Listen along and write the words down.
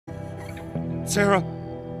Sarah.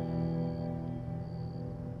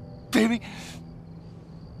 Baby.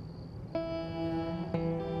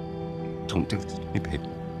 Don't do this to me, baby.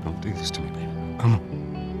 Don't do this to me, baby. No.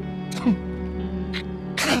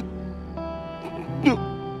 No.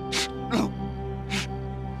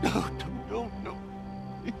 No, no, no.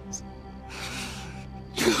 Please.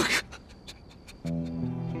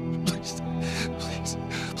 Please. Please.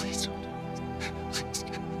 Please don't. Please.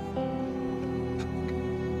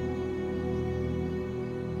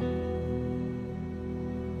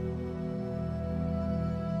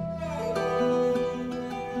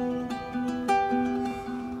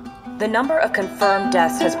 The number of confirmed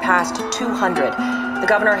deaths has passed 200. The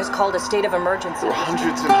governor has called a state of emergency. There are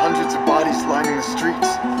hundreds and hundreds of bodies lining the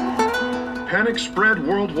streets. Panic spread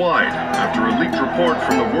worldwide after a leaked report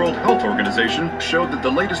from the World Health Organization showed that the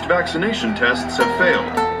latest vaccination tests have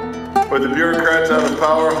failed. With the bureaucrats out of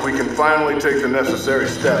power, we can finally take the necessary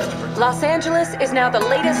steps. Los Angeles is now the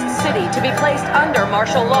latest city to be placed under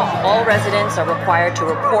martial law. All residents are required to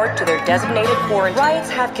report to their designated quarantine. Riots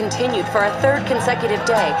have continued for a third consecutive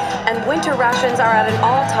day, and winter rations are at an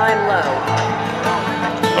all-time low.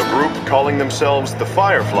 A group calling themselves the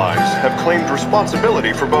Fireflies have claimed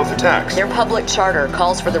responsibility for both attacks. Their public charter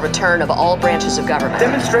calls for the return of all branches of government.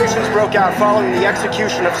 Demonstrations broke out following the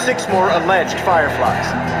execution of 6 more alleged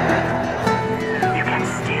Fireflies. You can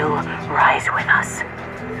still rise with us.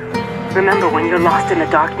 Remember, when you're lost in the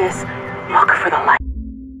darkness, look for the light.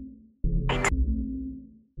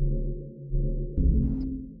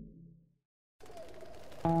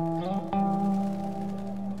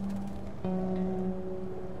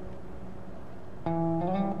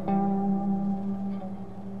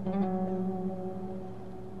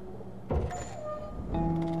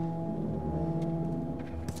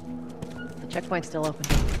 The checkpoint's still open.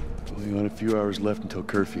 Only got a few hours left until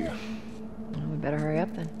curfew. Well, we better hurry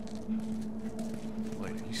up then.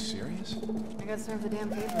 Wait, are you serious? I got served the damn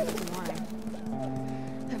papers this morning.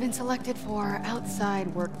 I've been selected for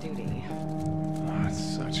outside work duty. Oh, that's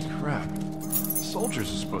such crap.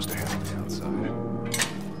 Soldiers are supposed to handle the outside.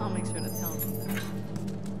 I'll make sure to tell them.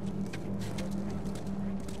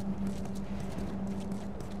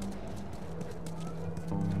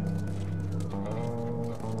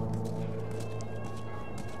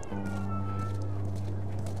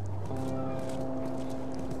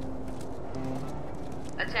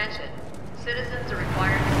 Attention. Citizens are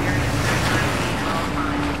required to carry a certified ID at all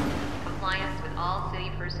times. Compliance with all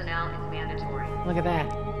city personnel is mandatory. Look at that.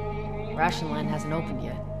 Ration line hasn't opened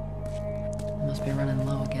yet. Must be running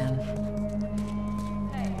low again.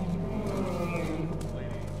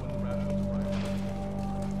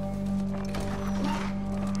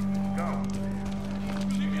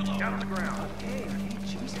 Down on the ground. Hey,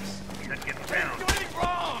 Jesus. Let's get down. Do anything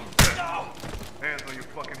wrong! No! Hands on your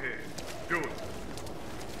fucking head. Do it.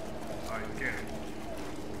 All right, scan it.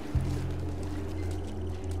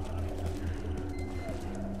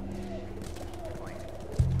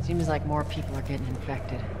 Seems like more people are getting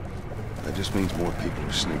infected. That just means more people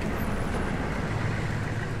are sneaking.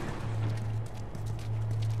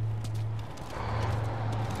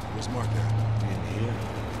 Where's Mark at? In here.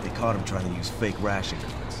 They caught him trying to use fake ration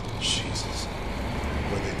cards. Jesus.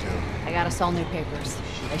 What'd they do? I got us all new papers.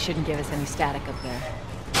 They shouldn't give us any static up there.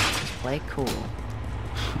 Just play cool.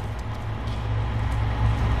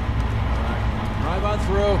 Drive on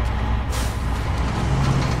through.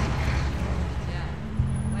 Yeah.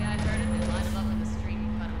 The way I heard it, they lined him up in the street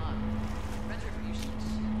and cut him up. Retribution.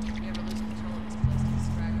 If we ever lose control of this place to the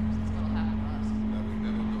stragglers, that's what'll happen to us.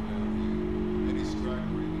 Any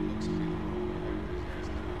straggler even looks at me.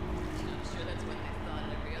 I'm sure that's what they thought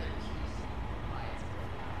at every other case. Riots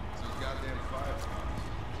broke out. Those goddamn fireflies.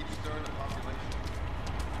 Keep stirring the population.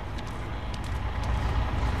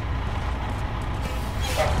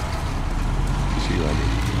 See you later.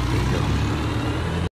 There you go.